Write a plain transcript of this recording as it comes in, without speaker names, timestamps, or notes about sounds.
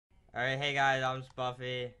Alright, hey guys, I'm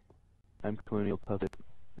Buffy. I'm Colonial Puppet,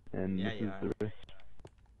 and Yeah, you are.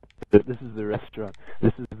 this is the restaurant.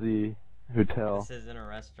 This is the hotel. This isn't a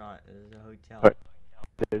restaurant, this is a Or, hotel.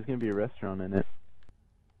 there's gonna be a restaurant in it,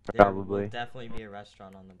 There will probably. definitely be a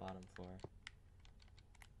restaurant on the bottom floor.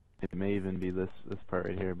 It may even be this part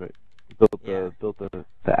right here, but built Yeah,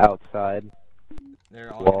 the outside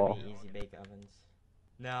they're all gonna be wall. EasyBake ovens.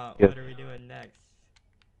 Now, Guess what are we doing next?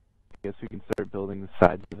 guess we can start building the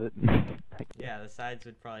sides of it. I guess. Yeah, the sides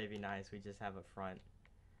would probably be nice, we just have a front.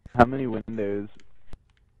 How many windows?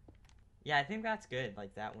 Yeah, I think that's good,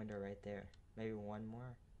 like that window right there. Maybe one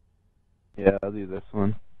more? Yeah, I'll do this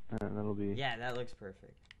one. That'll be Yeah, that looks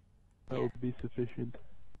perfect. Yeah, that'll be sufficient.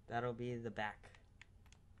 that'll be the back.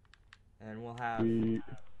 And we'll have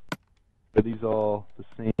Are these all the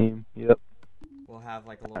same? Yep.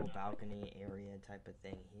 like a little balcony area type of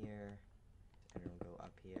thing here. And it'll go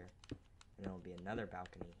up here. And there'll be another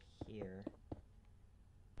balcony here.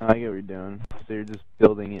 I get what you're doing. So you're just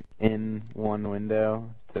building it in one window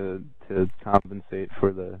to compensate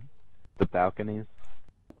for the balconies.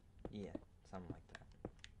 Yeah, something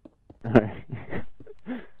like that. Alright.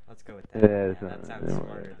 Let's go with that. Yeah, Yeah, that sounds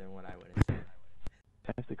smarter than what I would have said.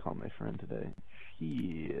 I have to call my friend today.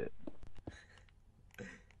 Shit.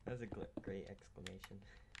 That was a great exclamation.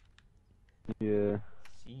 Yeah.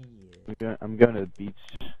 Shit. I'm going to the beach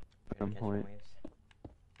at some Catch some point. waves.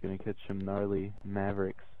 Gonna catch some gnarly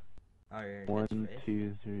mavericks. Oh, you're gonna catch 1, fish?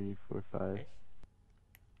 2, 3, 4, 5. Fish?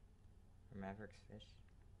 Or Mavericks fish?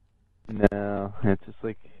 No, it's just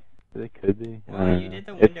like they could be. I Well, don't you know. did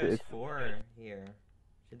the windows It's 4 here.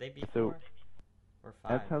 Should they be so 4? Or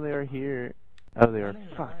 5? that's how they are here. Oh, they No, are. they're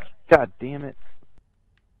Fuck. not. God damn it.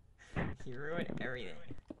 You ruined everything.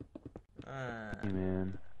 Hey,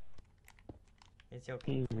 man. It's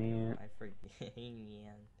okay. Hey, man. I forgive. Hey,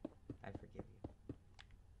 man. I forgive you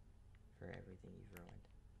for everything you've ruined.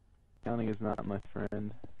 Counting is not my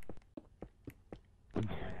friend. Oh,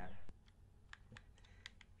 yeah.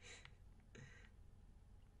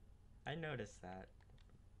 I noticed that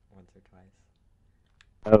once or twice.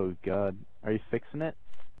 Oh god. Are you fixing it?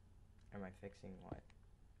 Am I fixing what?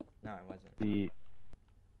 No, I wasn't.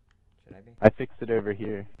 Should I be? I fixed it over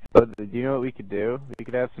here. But do you know what we could do? We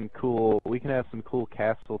could have some cool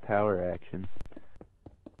castle tower action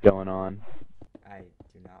going on. I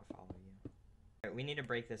do not follow you. Alright, we need to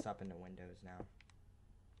break this up into windows now.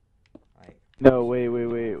 Like. No,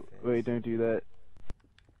 wait, don't do that.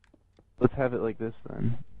 Let's have it like this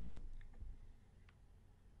then.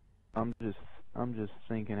 I'm just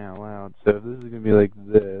thinking out loud. So if this is gonna be like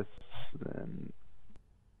this, then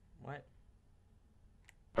What?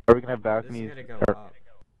 are we gonna have This is balconies gonna go up.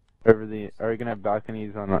 Are we gonna have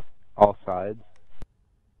balconies on all sides?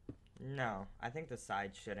 No, I think the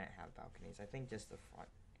sides shouldn't have balconies. I think just the front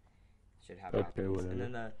should have Okay, balconies. whatever.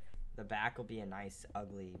 And then the back will be a nice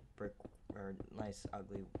ugly brick or nice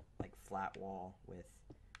ugly like flat wall with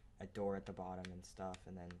a door at the bottom and stuff,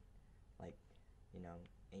 and then like, you know,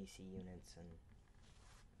 AC units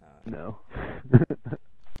and No.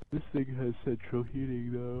 This thing has central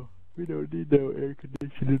heating though. We don't need no air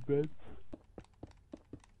conditioned vents.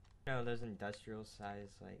 no, those industrial size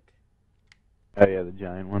like. Oh yeah, the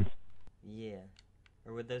giant ones. Yeah.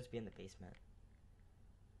 Or would those be in the basement?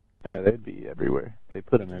 Yeah, they'd be everywhere. They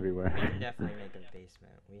put them everywhere. We can definitely make a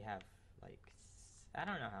basement. We have like I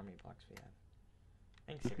don't know how many blocks we have. I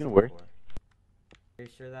think It's 64. gonna work. Are you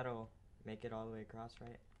sure that'll make it all the way across,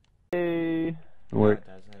 right? Hey, it No, works. it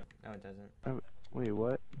doesn't. No, it doesn't. Oh, wait,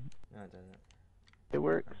 what? No, it doesn't. It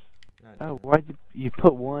works. No, it Oh, doesn't. why'd you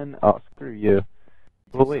put one? Oh, screw you.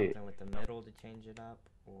 Do Well, wait. something with the middle to change it up,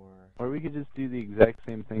 Or we could just do the exact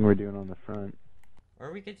same thing we're doing on the front.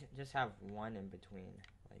 or we could just have one in between,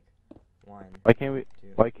 like one. Why can't we?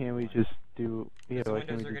 Two, Why can't we one. just do? Yeah, The why can't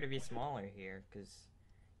windows we are just? gonna be smaller here, cause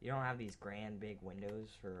you don't have these grand big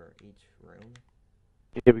windows for each room.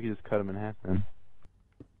 Yeah, we could just cut them in half then.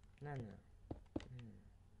 No.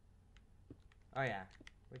 Oh yeah,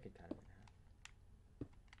 we could cut them in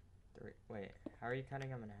half. Wait, how are you cutting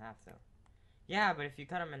them in half though? Yeah, but if you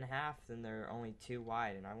cut them in half, then they're only 2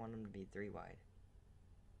 wide, and I want them to be 3 wide.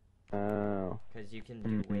 Oh. Because you can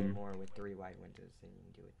do way more with 3 wide windows than you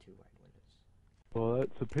can do with 2 wide windows. Well,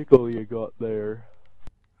 that's a pickle you got there.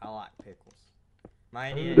 I like pickles.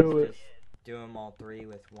 My idea is just do them all 3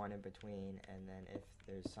 with 1 in between, and then if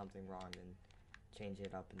there's something wrong, then change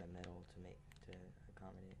it up in the middle to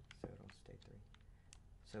accommodate, so it'll stay 3.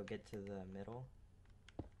 So get to the middle.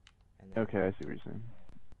 And then, Okay, I see what you're saying.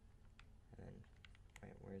 And then,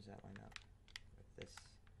 wait, where does that line up? With this,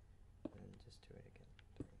 and then just do it again.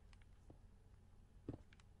 3.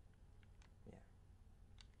 Yeah.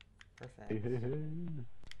 Perfect.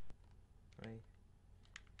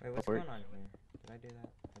 Wait, what's going on here? Did I do that?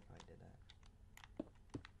 I probably did that.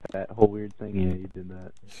 That whole weird thing, yeah, you did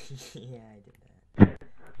that. Yeah, I did that.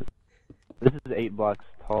 This is 8 blocks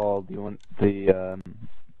tall. Do you want the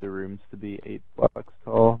rooms to be 8 blocks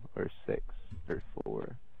tall, or 6, or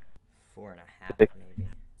 4? 4.5, 6. maybe.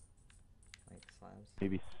 Like slabs.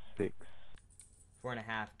 Maybe 6.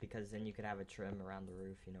 4.5, because then you could have a trim around the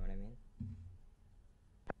roof, you know what I mean?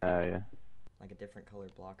 Yeah. Like a different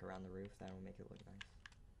colored block around the roof, that will make it look nice.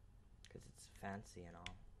 Because it's fancy and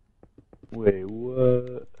all. Wait,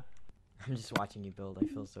 what? I'm just watching you build, I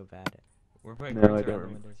feel so bad. We're putting No, quartz I around don't.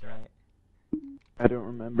 the windows, right? I don't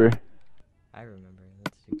remember. I remember.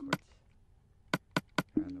 Let's do quartz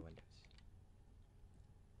around the windows.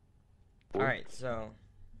 Alright, so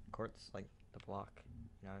quartz, like the block,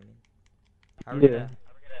 you know what I mean? How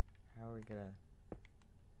are we gonna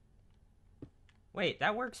Wait,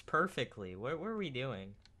 that works perfectly. What were we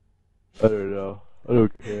doing? I don't know. I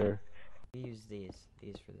don't care. We use these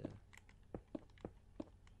for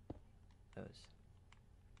those.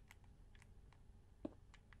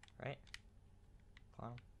 Right?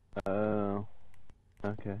 Colonel? Oh.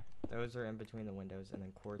 Okay. Those are in between the windows, and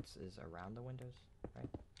then quartz is around the windows, right?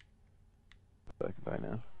 Fuck if I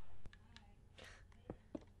know.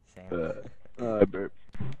 Sam. I burped.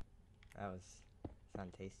 That was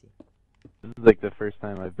sound tasty. This is like the first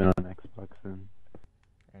time I've been on Xbox in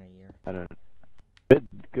In a year. I don't know.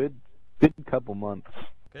 Good couple months.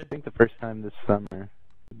 Good. I think the first time this summer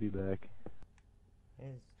to be back.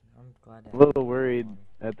 I'm glad to A little worried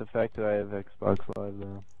at the fact that I have Xbox Live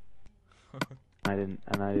though. I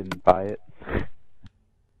didn't buy it.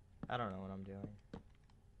 I don't know what I'm doing.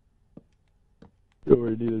 Don't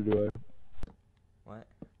worry, neither do I. What?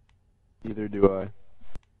 Neither do I.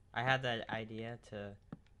 I had that idea to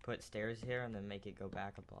put stairs here and then make it go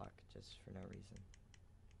back a block just for no reason.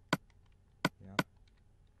 You know?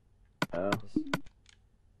 Oh.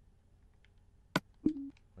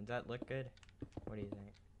 Would that look good? What do you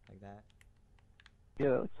think? Like that? Yeah,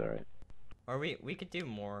 that looks alright. Or we could do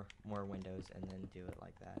more windows and then do it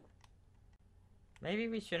like that. Maybe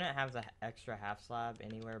we shouldn't have the extra half slab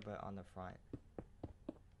anywhere but on the front.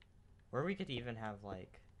 Or we could even have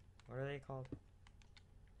like, what are they called?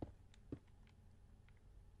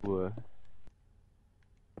 What?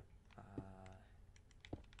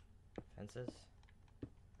 Fences,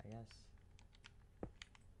 I guess.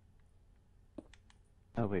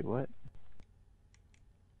 Oh wait, what?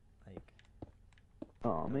 Like.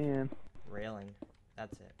 Oh man. Railing.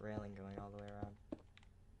 That's it. Railing going all the way around.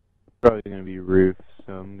 Probably gonna be roof,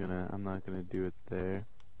 so I'm not gonna do it there.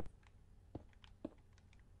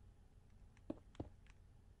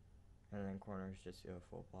 And then corners just do a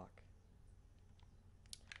full block.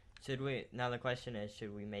 Now the question is,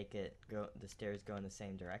 should we make it the stairs go in the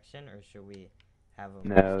same direction, or should we have them?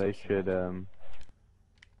 No, they should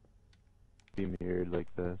be mirrored like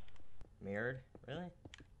this. Mirrored? Really?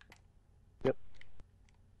 Yep.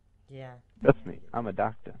 Yeah. Trust me, I'm a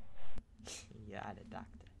doctor. Yeah, I'm a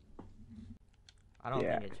doctor. I don't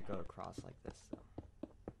think it should go across like this, though.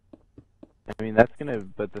 I mean,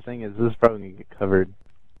 but the thing is, this is probably gonna get covered.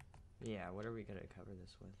 Yeah, what are we gonna cover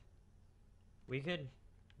this with? We could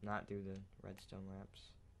not do the redstone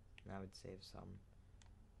wraps. That would save some.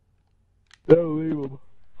 No, leave them.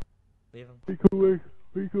 Leave them?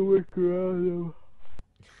 We can work around them.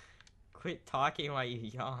 Quit talking while you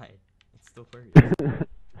yawn. It's the worst.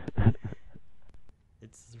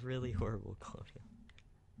 It's really horrible, Colonial.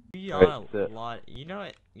 You yawn a lot. You know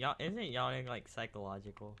it. Isn't yawning like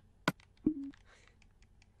psychological?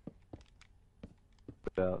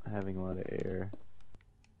 About having a lot of air.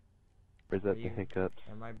 Or is that the hiccups?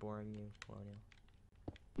 Am I boring you, Colonial?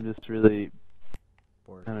 I'm just really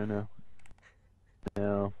bored. I don't know.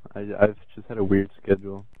 No, I've just had a weird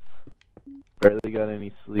schedule. Barely got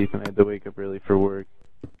any sleep, and I had to wake up early for work.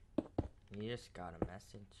 You just got a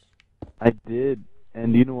message. I did,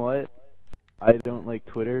 and you know what? I don't like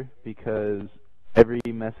Twitter because every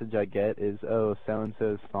message I get is, oh,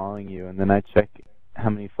 so-and-so is following you, and then I check how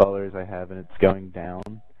many followers I have, and it's going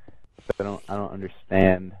down. So I don't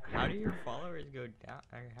understand. How do your followers go down?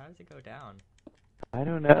 Or how does it go down? I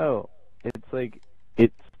don't know. It's like,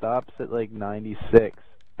 it stops at like 96,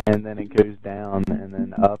 and then it goes down, and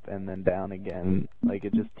then up, and then down again. Like,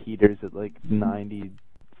 it just teeters at like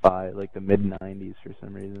 95, like the mid-90s for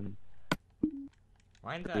some reason.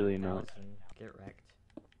 Mine's at really 1,000. not. Get wrecked.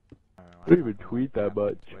 I don't know. I don't even tweet that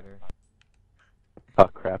much.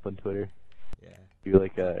 Talk crap on Twitter. Yeah. You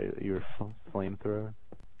like you were flamethrower.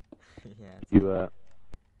 Yeah. You what?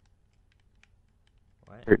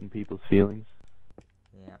 hurting people's feelings.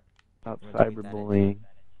 Yeah. Stop I'm gonna tweet that at you. cyberbullying.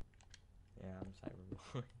 Yeah, I'm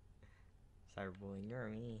cyberbullying. Cyberbullying, you're a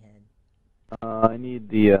meathead. I need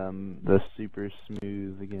the super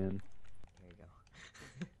smooth again.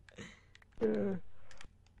 There you go.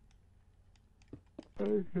 Yeah. I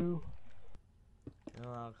know.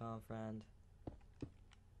 Chill out, friend.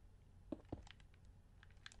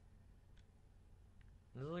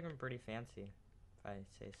 This is looking pretty fancy, if I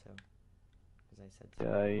say so. As I said so.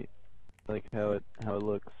 Yeah, I like how it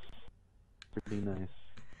looks. Pretty nice.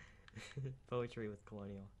 Poetry with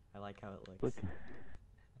Colonial. I like how it looks. Look,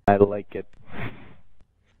 I like it.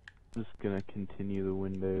 Just gonna continue the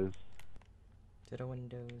windows. To the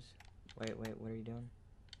windows. Wait, what are you doing?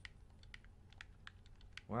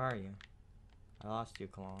 Where are you? I lost you,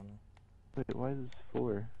 Colonial. Wait, why is this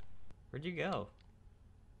 4? Where'd you go?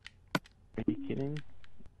 Are you kidding?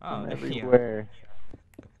 Oh, I'm there you are. everywhere.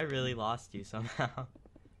 I really lost you somehow.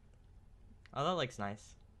 Oh, that looks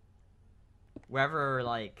nice. Wherever,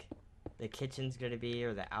 like, the kitchen's gonna be,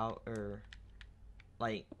 or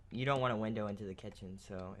like, you don't want a window into the kitchen,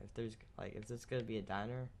 so if there's, like, if there's gonna be a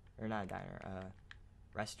diner, or not a diner,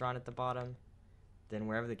 restaurant at the bottom, then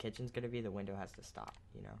wherever the kitchen's gonna be, the window has to stop,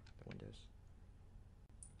 you know, the windows.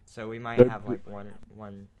 So we might have, like,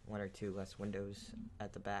 one or two less windows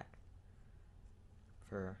at the back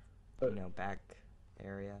for, you know, back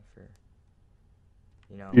area for,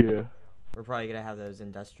 you know. Yeah. We're probably gonna have those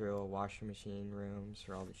industrial washing machine rooms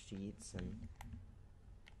for all the sheets and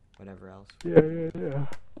whatever else. Yeah. Yeah.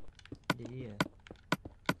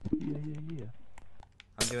 Yeah.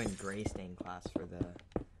 I'm doing gray stain class for the.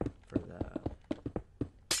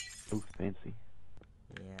 Oh, fancy.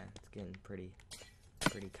 Yeah, it's getting pretty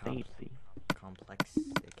Fancy.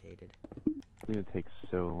 complexicated. It's gonna take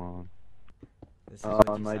so long. This is what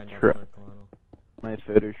you my signed up for, Colonel. My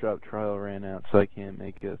Photoshop trial ran out, so I can't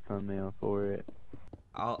make a thumbnail for it.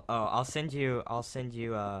 I'll send you a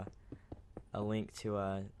link to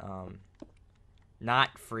a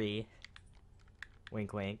not free,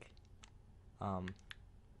 wink wink, Is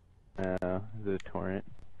it a torrent?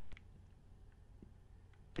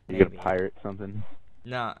 You maybe. gonna pirate something?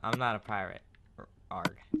 No, I'm not a pirate.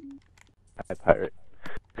 Arg. I pirate.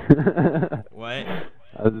 What? I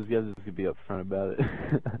was just gonna be upfront about it.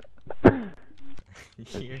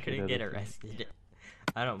 You're gonna get arrested.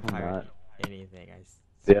 I don't I'm pirate not. anything, I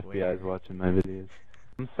The swear. FBI's watching my videos.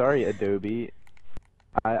 I'm sorry, Adobe.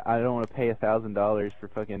 I don't want to pay $1,000 for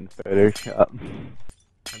fucking Photoshop.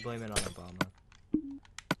 I blame it on Obama.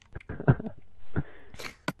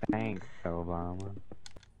 Thanks, Obama.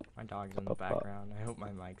 My dog's in the background. I hope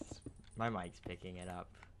my mic's picking it up.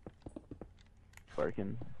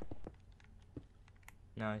 Barking.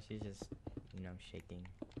 No, she's just, you know, shaking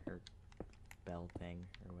her bell thing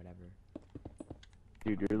or whatever.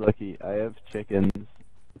 Dude, you're lucky. I have chickens.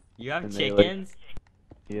 You have and chickens?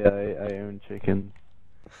 Yeah, I own chickens.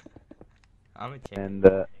 I'm a chicken. And,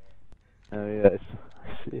 oh yeah,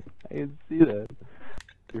 I can see that.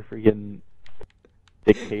 You're freaking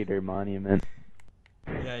dictator monument.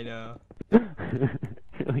 Yeah, I know.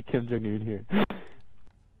 You're like Kim Jong-un here.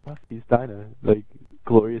 Fuck these diner. Like,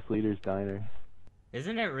 glorious leaders diner.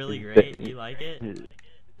 Isn't it really great? You like it?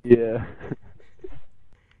 Yeah.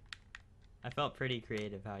 I felt pretty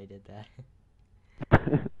creative how you did that.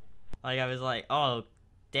 Like, I was like, oh,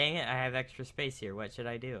 dang it, I have extra space here. What should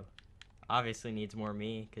I do? Obviously needs more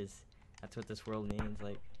me, because that's what this world needs.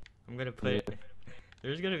 Like, I'm going to put... Yeah.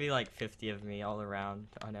 There's going to be like 50 of me all around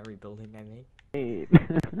on every building I make. Hey.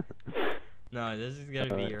 No, this is going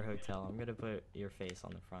to be your hotel. I'm going to put your face on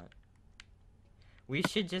the front. We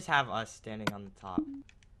should just have us standing on the top.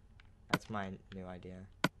 That's my new idea.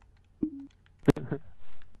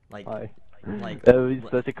 Like, Why? like That would be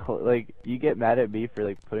such a like. You get mad at me for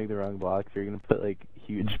like putting the wrong blocks. You're gonna put like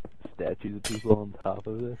huge statues of people on top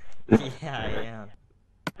of this. Yeah, I am.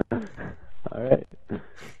 All right,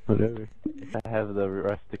 whatever. I have the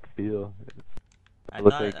rustic feel. I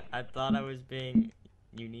thought I was being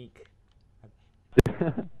unique.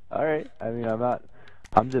 All right. I mean, I'm not.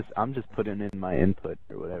 I'm just putting in my input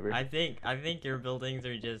or whatever. I think your buildings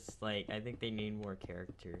are just like, I think they need more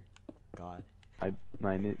character. God.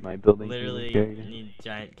 My building Literally need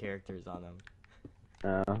giant characters on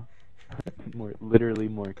them. Literally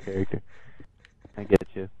more character. I get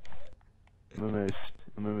you. I'm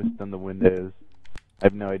almost done the windows. I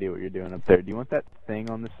have no idea what you're doing up there. Do you want that thing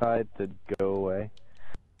on the side to go away?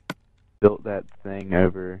 Built that thing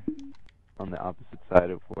over on the opposite side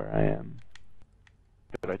of where I am.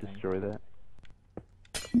 Could I destroy that?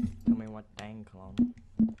 Tell me what dang, clone.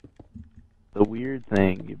 The weird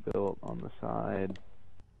thing you built on the side.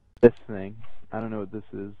 This thing. I don't know what this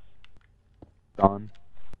is. Gone.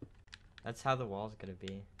 That's how the wall's gonna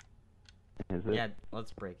be. Is it? Yeah,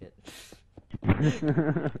 let's break it.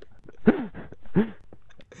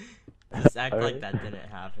 Just act like Alright. that didn't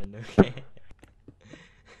happen, okay?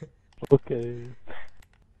 Okay.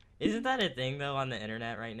 Isn't that a thing though on the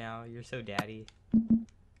internet right now? You're so daddy.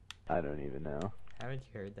 I don't even know. Haven't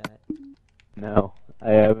you heard that? No,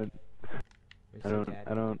 I haven't. You're I so don't. daddy.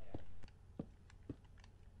 I don't.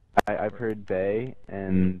 I've heard Bay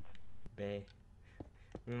and Bay.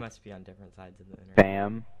 We must be on different sides of the internet.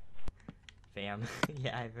 fam. Fam.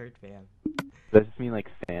 Yeah, I've heard fam. Does that just mean like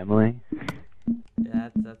family? Yeah,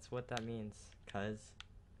 that's what that means. Cuz.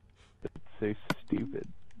 It's so stupid.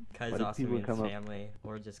 Cuz Why do also people means come up- family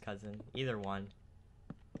or just cousin. Either one.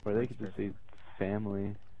 Or they Works could just say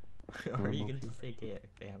family. Or you normal can just say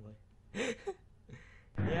family.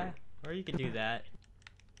 Yeah, or you could do that.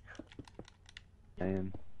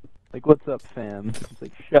 And like, what's up, fam? It's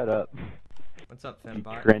like, shut up, What's up, you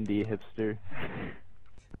Fembot? trendy hipster.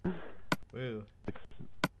 Woo.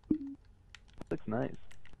 Looks nice.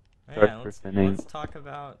 Oh, Sorry yeah, for offending. let's talk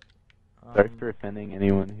about. Sorry for offending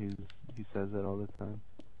anyone who says that all the time.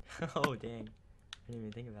 Oh dang, I didn't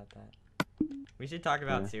even think about that. We should talk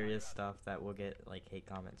about Yeah. serious stuff that we'll get like hate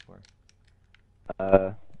comments for.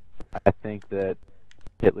 I think that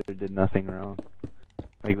Hitler did nothing wrong.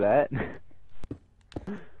 Like that?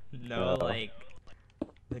 No, Oh. like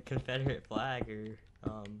the Confederate flag or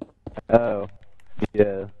Oh,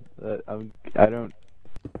 yeah.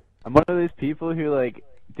 I'm one of those people who like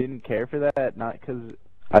didn't care for that, not because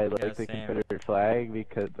I like the same. Confederate flag,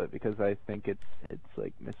 but because I think it's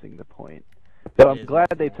like missing the point. So I'm is glad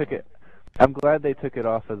missing they the took it. I'm glad they took it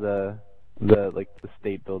off of the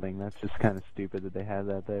state building. That's just kind of stupid that they had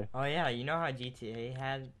that there. Oh yeah, you know how GTA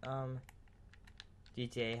had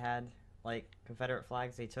like Confederate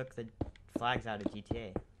flags? They took the flags out of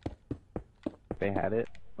GTA. They had it.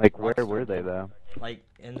 Like, where Rockstar were they did. though? Like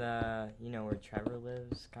in the where Trevor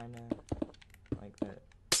lives, kind of like the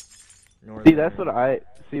northern.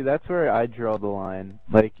 See, that's where I draw the line.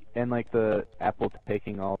 Like, and like the Apple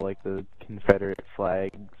taking all like the Confederate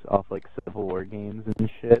flags off like Civil War games and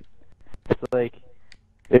shit. It's like,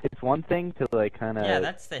 it's one thing to like kind of. Yeah,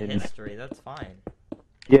 that's the history. That's fine.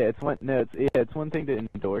 Yeah, it's one thing to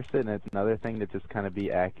endorse it, and it's another thing to just kind of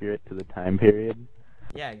be accurate to the time period.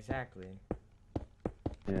 Yeah, exactly.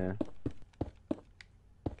 Yeah.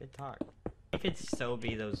 Good talk. We could so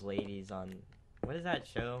be those ladies on what is that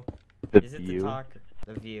show? The Is it View. The Talk?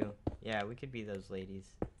 The View. Yeah, we could be those ladies.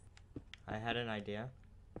 I had an idea.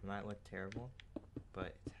 It might look terrible,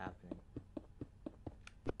 but it's happening.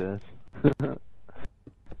 This.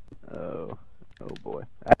 Oh boy.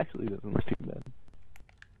 Actually, it doesn't look too bad.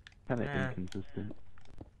 Kind of inconsistent.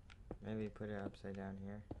 Maybe put it upside down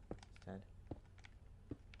here instead.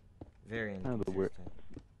 Very Kind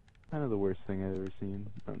of the worst thing I've ever seen.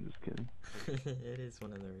 I'm just kidding. It is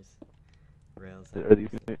one of those rails. Are these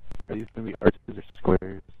gonna be arches or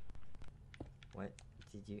squares? What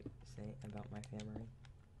did you say about my family?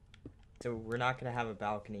 So we're not gonna have a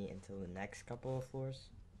balcony until the next couple of floors?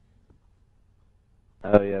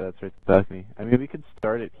 Oh yeah, that's right, the balcony. I mean, we could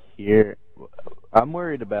start it here. I'm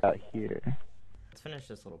worried about here. Let's finish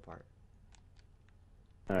this little part.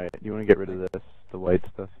 Alright, you want to get rid of this, the white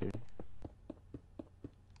stuff here?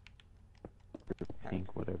 Or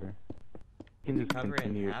pink, whatever. You can just Cover it in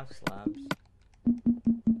continue. half slabs.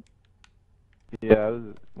 Yeah,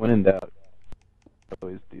 when in doubt, I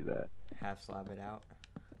always do that. Half slab it out.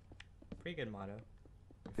 Pretty good motto.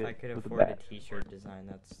 If Yeah, I could with a afford a bat. t-shirt design,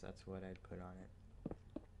 that's what I'd put on it.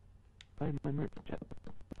 Buy my merch at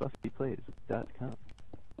bustyplays.com.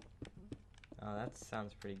 Oh, that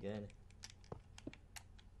sounds pretty good.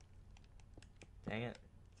 Dang it.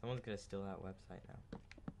 Someone's gonna steal that website now.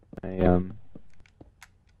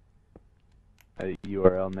 A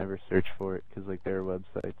URL, never search for it, because like there are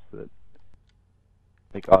websites that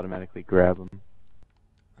like automatically grab them.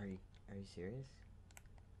 Are you serious?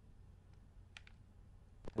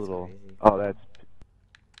 That's Little. crazy. Oh, that's.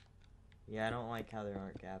 Yeah, I don't like how there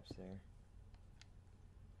aren't gaps there.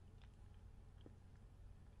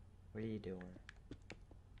 What are you doing?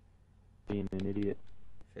 Being an idiot.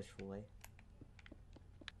 Fish fillet?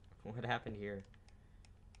 What happened here?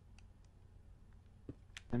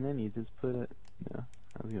 And then you just put it. No,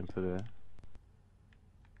 I was gonna put a.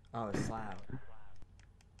 Oh, a slab.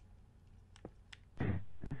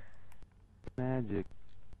 Magic.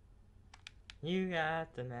 You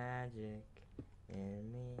got the magic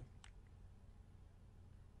in me.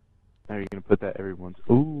 Are you gonna put that every once?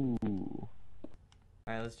 Ooh.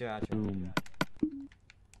 Alright, let's do outro. Boom.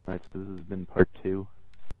 Alright, so this has been part 2.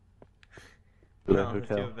 Build a No, let's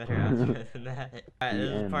do hotel. a better outro than that. Alright, The this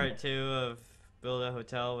is end. part 2 of Build a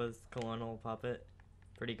Hotel with Colonial Puppet.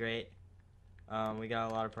 Pretty great. We got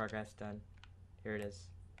a lot of progress done. Here it is.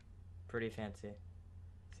 Pretty fancy.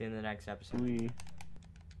 See you in the next episode.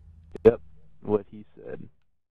 Yep, what he said.